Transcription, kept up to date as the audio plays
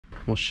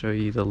we'll show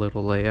you the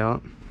little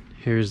layout.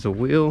 Here's the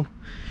wheel,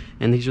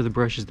 and these are the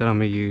brushes that I'm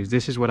gonna use.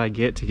 This is what I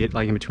get to get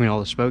like in between all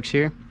the spokes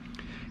here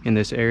in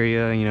this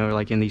area, you know,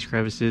 like in these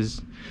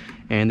crevices.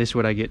 And this is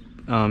what I get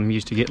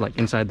used to get like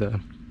inside the...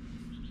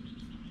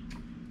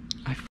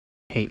 I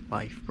hate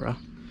life, bro.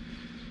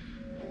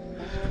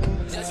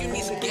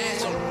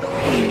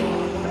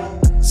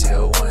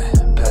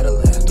 ZL1,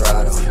 pedaling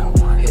throttle,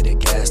 hit the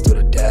gas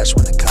through the dash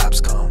when the cops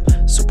come.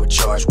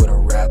 Supercharged with a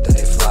rap that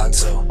they flock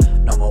to.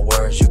 No more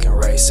words, you can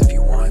race if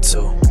you want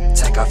to.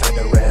 Take off at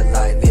the red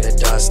light, leave the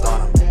dust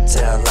on them.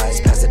 Tail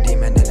lights past the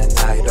demon in the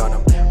night on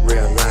them.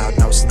 Real loud,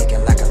 no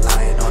sneaking like a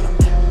lion on them.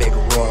 Big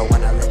roar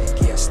when I let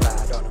the gear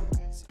slide on them.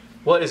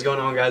 What is going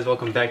on, guys?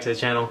 Welcome back to the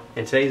channel.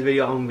 In today's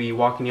video, I'm gonna be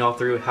walking y'all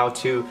through how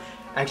to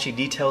actually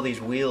detail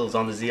these wheels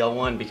on the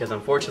ZL1, because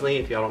unfortunately,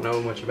 if y'all don't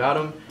know much about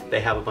them,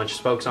 they have a bunch of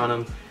spokes on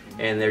them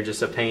and they're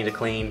just a pain to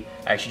clean.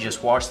 I actually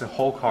just washed the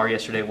whole car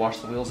yesterday,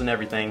 washed the wheels and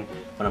everything,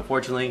 but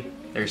unfortunately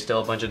there's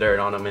still a bunch of dirt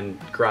on them and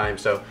grime.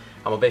 So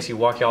I'm gonna basically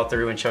walk y'all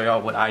through and show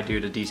y'all what I do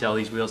to detail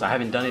these wheels. I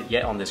haven't done it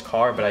yet on this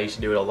car, but I used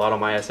to do it a lot on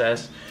my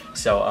SS.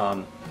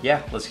 So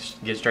yeah, let's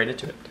get straight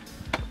into it.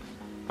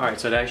 Alright,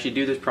 so to actually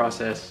do this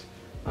process,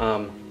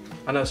 I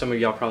know some of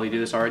y'all probably do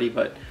this already,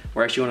 but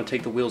we're actually going to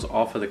take the wheels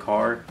off of the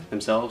car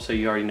themselves. So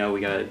you already know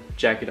we got to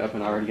jack it up,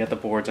 and I already got the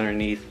boards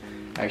underneath.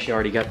 I actually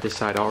already got this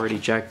side already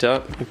jacked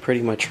up and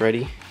pretty much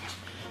ready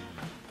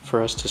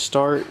for us to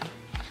start.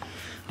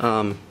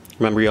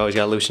 Remember, you always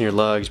got to loosen your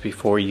lugs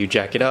before you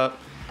jack it up.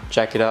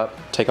 Jack it up,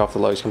 take off the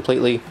lugs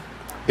completely.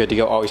 Good to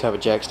go. Always have a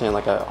jack stand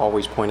like I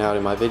always point out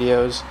in my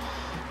videos.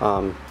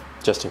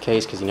 Just in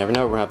case, because you never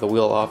know, we're going to have the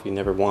wheel off. You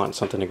never want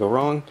something to go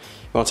wrong.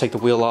 You want to take the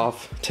wheel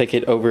off, take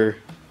it over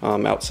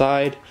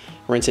outside,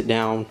 rinse it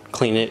down,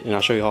 clean it, and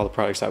I'll show you all the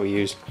products that we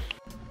use.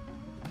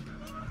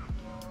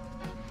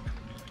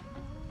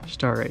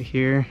 Start right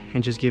here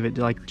and just give it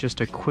like just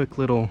a quick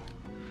little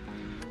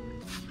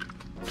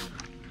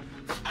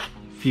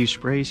few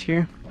sprays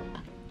here.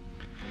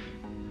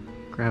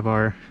 Grab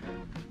our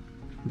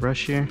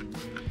brush here,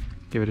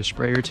 give it a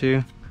spray or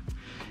two,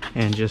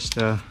 and just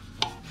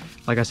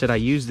like I said, I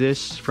use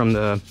this from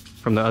the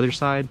other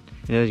side,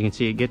 and as you can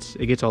see, it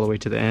gets all the way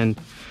to the end,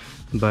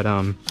 but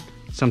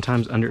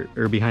sometimes under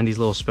or behind these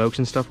little spokes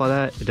and stuff like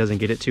that, it doesn't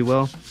get it too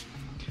well.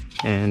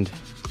 And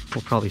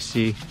we'll probably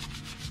see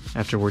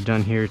after we're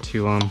done here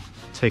to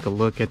take a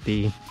look at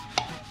the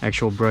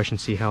actual brush and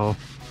see how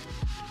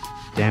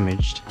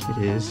damaged it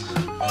is.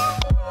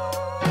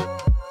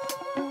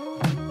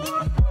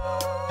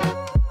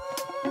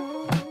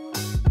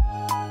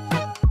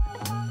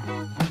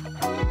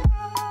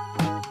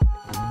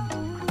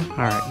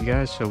 Alright, you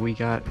guys, so we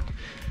got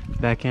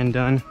back end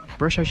done.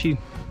 Brush actually,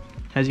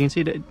 as you can see,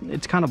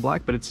 it's kind of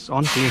black, but it's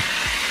honestly,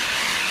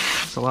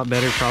 it's a lot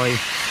better, probably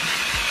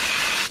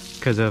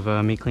because of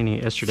me cleaning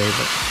it yesterday.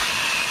 But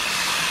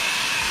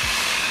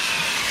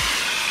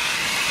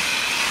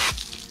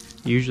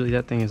usually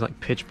that thing is like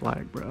pitch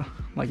black, bro,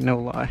 like no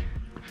lie.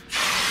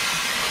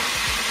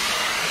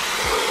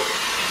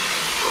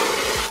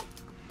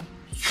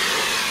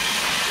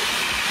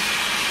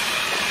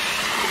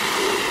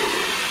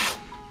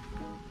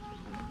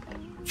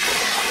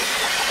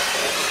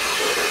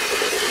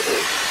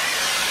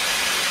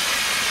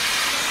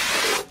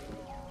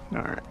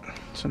 Alright,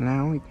 so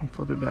now we can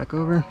flip it back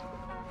over.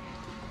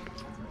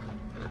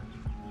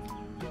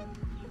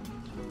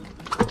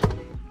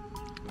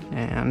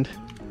 And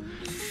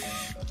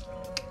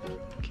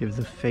give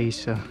the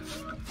face a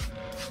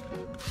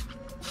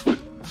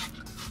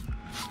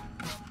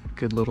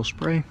good little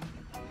spray.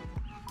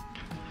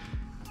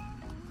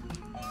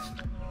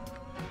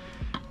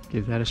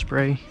 Give that a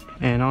spray,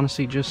 and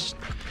honestly just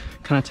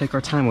kind of take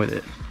our time with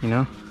it, you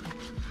know?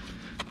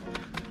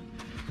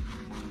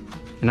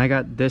 And I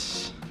got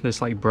this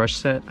like brush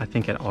set, I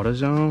think at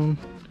AutoZone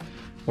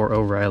or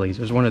O'Reilly's.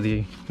 There's one of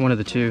the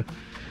two.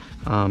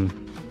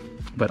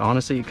 But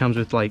honestly, it comes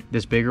with like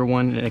this bigger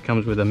one, and it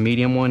comes with a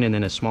medium one and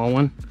then a small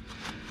one.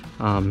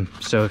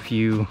 So if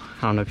you,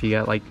 I don't know, if you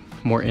got like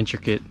more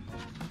intricate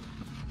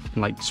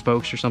like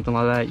spokes or something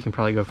like that, you can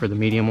probably go for the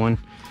medium one,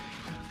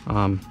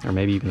 or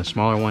maybe even a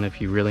smaller one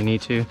if you really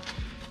need to.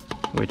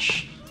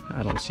 Which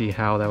I don't see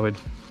how that would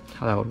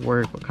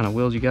work, what kind of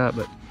wheels you got,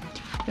 but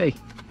hey,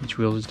 each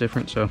wheel is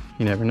different, so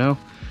you never know.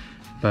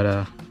 But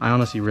I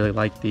honestly really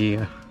like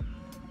the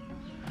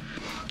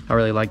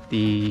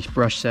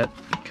brush set,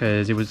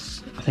 because it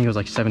was, I think it was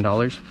like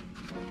 $7,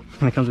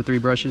 and it comes with 3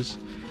 brushes.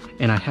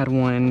 And I had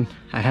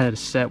a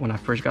set when I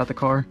first got the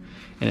car,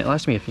 and it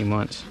lasted me a few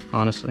months,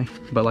 honestly.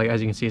 But like, as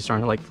you can see, it's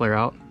starting to like flare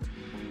out.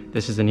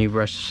 This is the new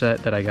brush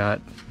set that I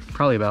got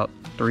probably about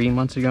 3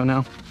 months ago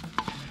now,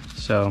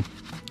 so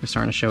it's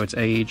starting to show its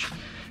age,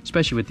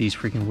 especially with these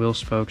freaking wheel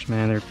spokes,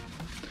 man. They're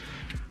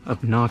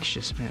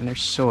obnoxious, man. They're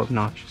so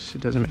obnoxious,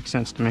 it doesn't make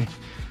sense to me.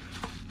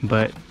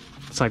 But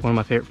it's like one of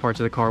my favorite parts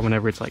of the car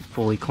whenever it's like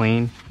fully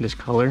clean. This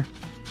color,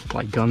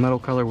 like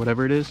gunmetal color,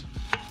 whatever it is,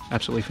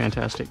 absolutely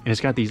fantastic. And it's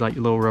got these like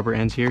little rubber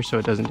ends here so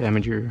it doesn't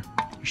damage your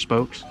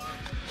spokes.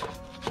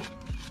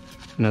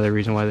 Another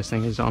reason why this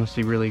thing is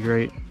honestly really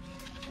great.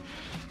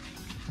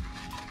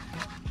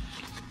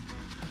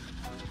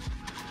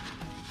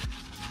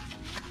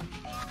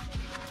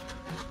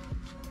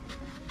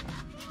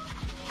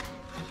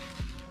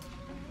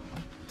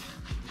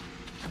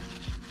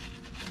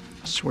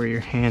 swear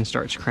your hand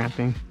starts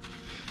cramping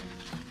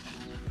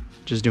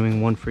just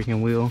doing one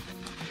freaking wheel.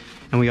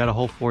 And we got a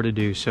whole 4 to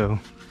do, so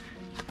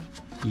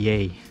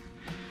yay.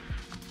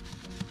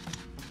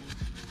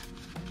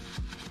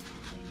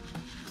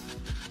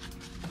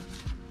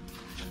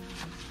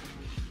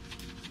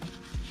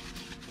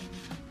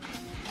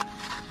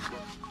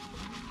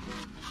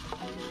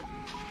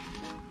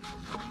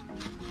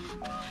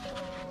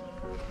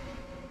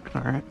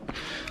 All right.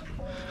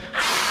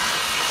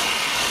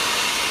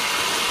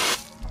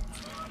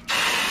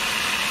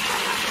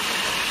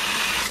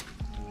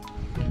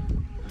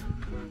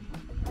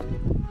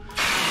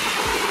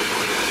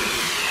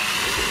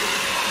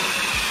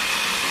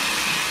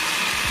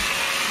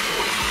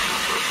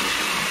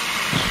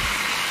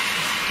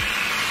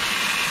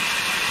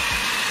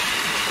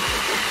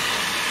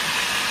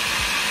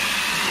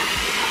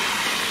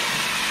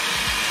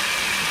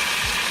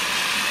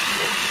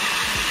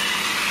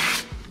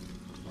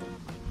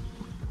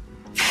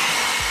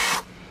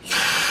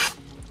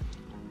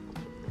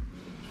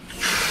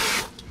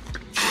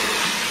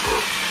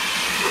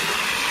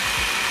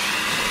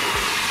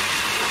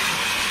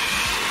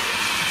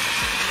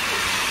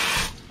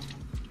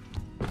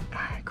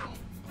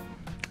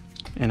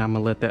 And I'm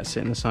gonna let that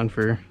sit in the sun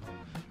for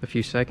a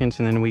few seconds,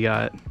 and then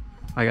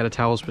I got a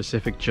towel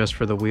specific just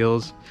for the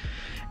wheels,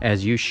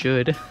 as you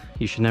should.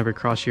 You should never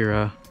cross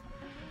your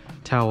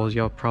towels.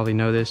 Y'all probably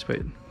know this, but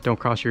don't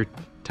cross your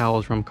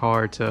towels from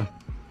car to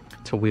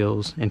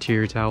wheels,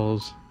 interior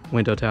towels,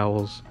 window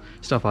towels,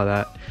 stuff like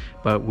that.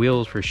 But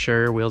wheels for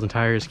sure, wheels and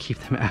tires, keep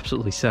them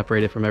absolutely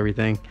separated from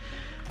everything.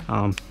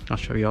 I'll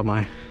show y'all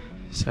my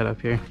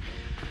setup here.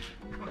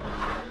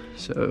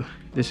 So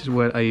this is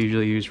what I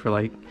usually use for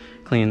like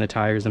cleaning the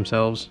tires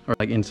themselves, or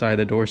like inside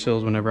the door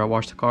sills whenever I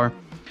wash the car.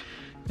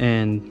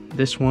 And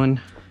this one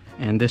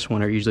and this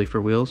one are usually for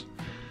wheels,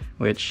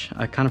 which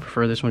I kind of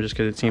prefer this one just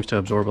because it seems to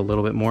absorb a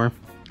little bit more.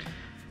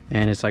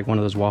 And it's like one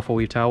of those waffle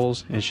weave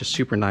towels, and it's just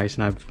super nice,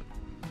 and I've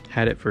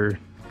had it for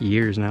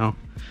years now,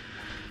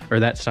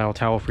 or that style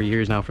towel for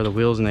years now for the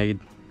wheels, and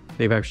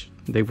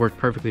they've worked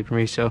perfectly for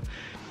me. So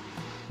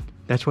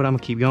that's what I'm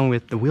gonna keep going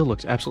with. The wheel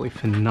looks absolutely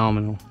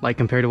phenomenal, like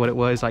compared to what it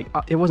was. Like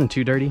it wasn't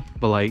too dirty,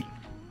 but like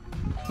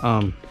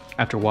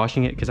after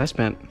washing it, because I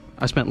spent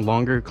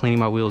longer cleaning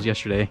my wheels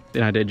yesterday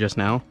than I did just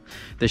now.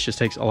 This just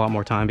takes a lot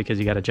more time because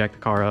you got to jack the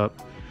car up,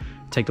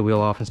 take the wheel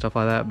off and stuff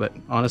like that. But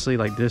honestly,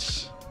 like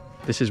this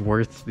is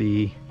worth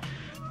the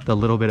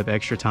little bit of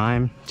extra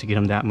time to get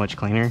them that much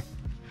cleaner.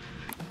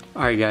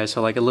 All right guys,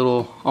 so like a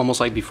little, almost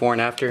like before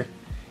and after,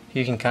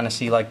 you can kind of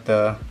see like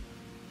the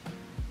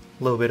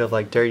little bit of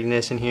like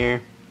dirtiness in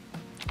here,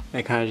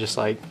 and kind of just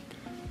like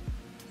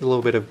a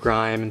little bit of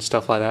grime and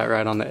stuff like that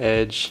right on the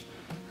edge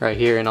right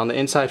here. And on the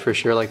inside for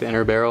sure, like the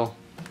inner barrel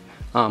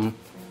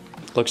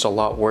looks a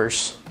lot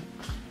worse.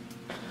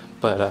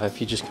 But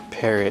if you just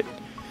compare it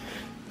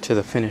to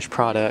the finished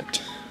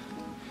product,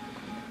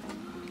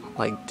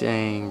 like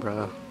dang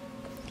bro,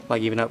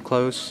 like even up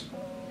close,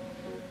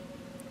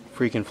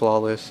 freaking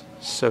flawless,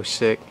 so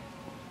sick.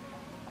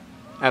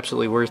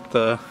 Absolutely worth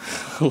the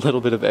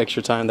little bit of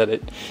extra time that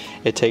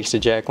it takes to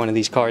jack one of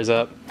these cars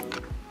up.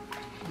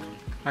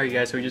 Alright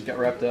guys, so we just got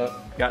wrapped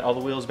up, got all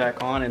the wheels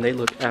back on, and they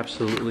look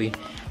absolutely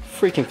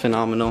freaking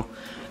phenomenal.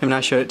 I mean,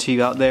 I showed it to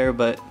you out there,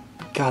 but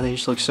God, they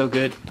just look so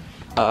good.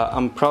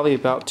 I'm probably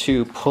about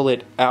to pull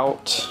it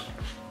out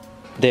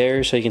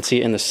there so you can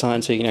see it in the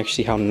sun, so you can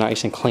actually see how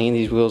nice and clean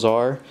these wheels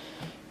are.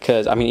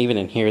 Because I mean, even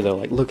in here though,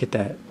 like look at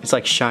that, it's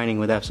like shining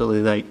with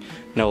absolutely like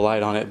no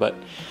light on it. But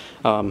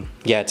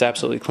yeah, it's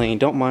absolutely clean.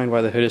 Don't mind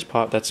why the hood is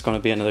popped. That's going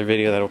to be another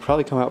video that'll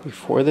probably come out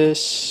before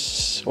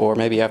this, or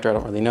maybe after, I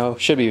don't really know.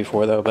 Should be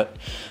before though. But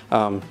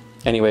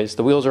anyways,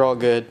 the wheels are all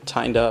good,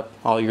 tightened up,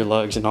 all your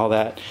lugs and all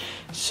that.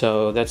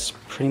 So that's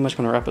pretty much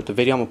going to wrap up the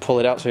video. I'm going to pull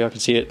it out so y'all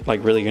can see it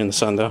like really good in the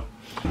sun though.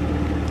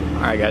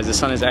 Alright guys, the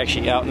sun is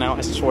actually out now.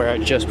 I swear I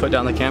just put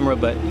down the camera,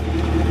 but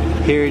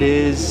here it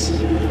is.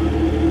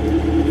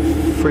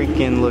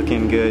 Freaking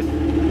looking good.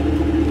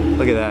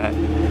 Look at that.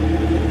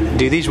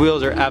 Dude, these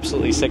wheels are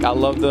absolutely sick. I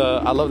love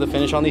the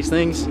finish on these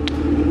things.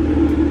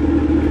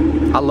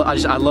 I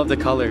love the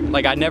color.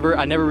 Like I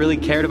never really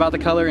cared about the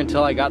color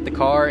until I got the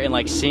car, and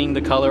like seeing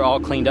the color all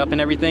cleaned up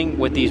and everything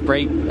with these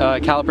brake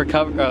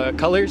caliper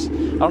colors.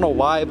 I don't know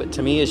why, but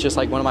to me it's just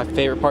like one of my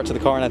favorite parts of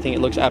the car, and I think it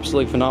looks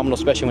absolutely phenomenal,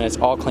 especially when it's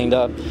all cleaned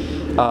up.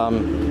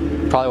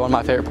 Probably one of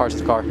my favorite parts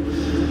of the car.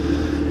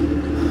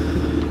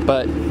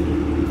 But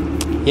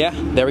yeah,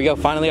 there we go.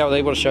 Finally I was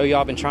able to show you.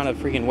 I've been trying to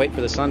freaking wait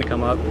for the sun to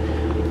come up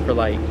for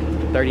like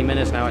 30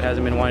 minutes now. It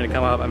hasn't been wanting to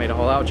come up. I made a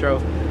whole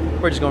outro.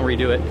 We're just gonna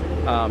redo it.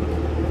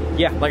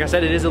 Yeah, like I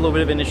said, it is a little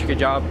bit of an intricate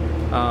job,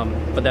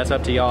 but that's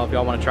up to y'all if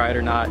y'all want to try it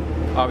or not.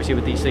 Obviously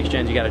with these 6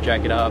 gens you got to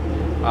jack it up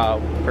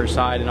per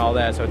side and all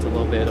that, so it's a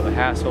little bit of a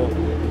hassle.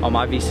 On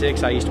my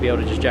V6 I used to be able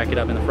to just jack it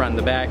up in the front and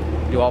the back,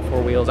 do all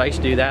 4 wheels. I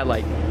used to do that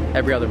like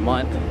every other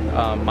month.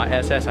 My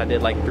SS I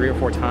did like 3 or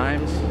 4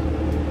 times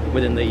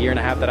within the year and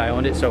a half that I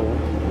owned it, so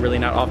really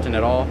not often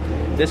at all.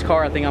 This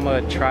car I think I'm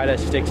gonna try to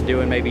stick to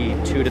doing maybe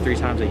 2 to 3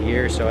 times a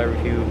year, so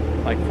every few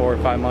like 4 or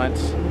 5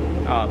 months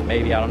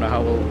Maybe, I don't know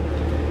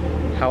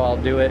how I'll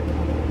do it,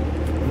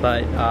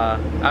 but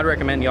I'd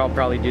recommend y'all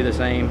probably do the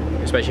same,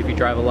 especially if you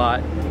drive a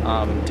lot.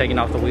 Taking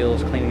off the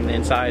wheels, cleaning the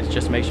insides,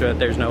 just to make sure that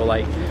there's no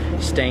like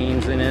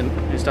stains in it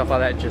and stuff like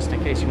that, just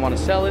in case you want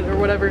to sell it or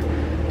whatever.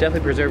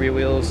 Definitely preserve your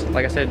wheels.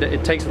 Like I said,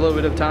 it takes a little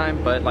bit of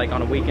time, but like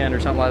on a weekend or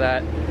something like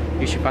that,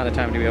 you should find the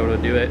time to be able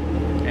to do it,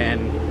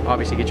 and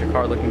obviously get your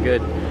car looking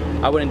good.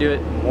 I wouldn't do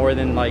it more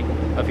than like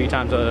a few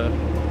times or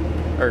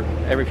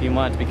every few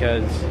months,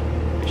 because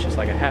it's just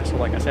like a hassle,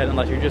 like I said,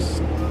 unless you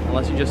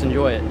just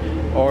enjoy it,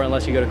 or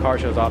unless you go to car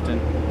shows often,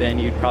 then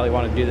you'd probably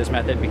want to do this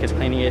method, because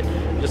cleaning it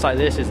just like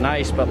this is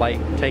nice, but like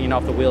taking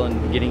off the wheel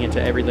and getting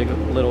into every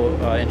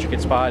little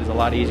intricate spot is a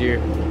lot easier.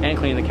 And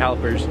cleaning the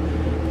calipers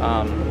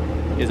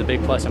is a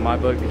big plus in my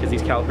book, because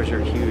these calipers are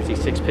huge.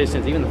 These 6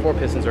 pistons, even the 4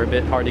 pistons are a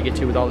bit hard to get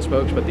to with all the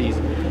spokes, but these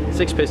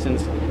 6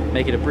 pistons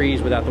make it a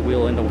breeze without the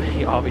wheel in the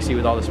way, obviously,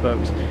 with all the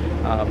spokes.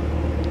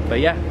 But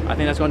yeah, I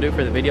think that's going to do it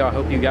for the video. I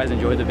hope you guys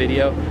enjoyed the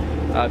video.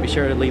 Be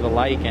sure to leave a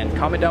like and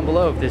comment down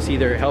below if this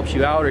either helps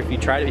you out, or if you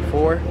tried it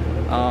before,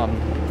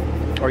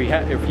 or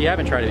if you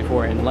haven't tried it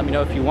before, and let me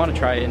know if you want to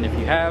try it, and if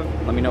you have,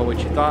 let me know what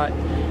you thought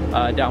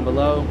down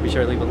below. Be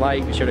sure to leave a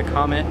like, be sure to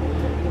comment,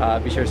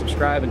 be sure to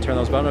subscribe and turn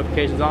those bell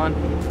notifications on.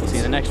 We'll see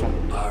you in the next one.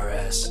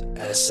 RS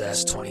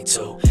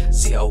SS22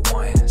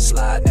 ZL1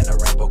 sliding in a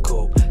rainbow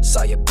coupe.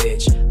 Saw your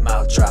bitch,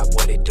 mouth drop,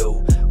 what it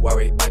do?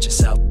 Worry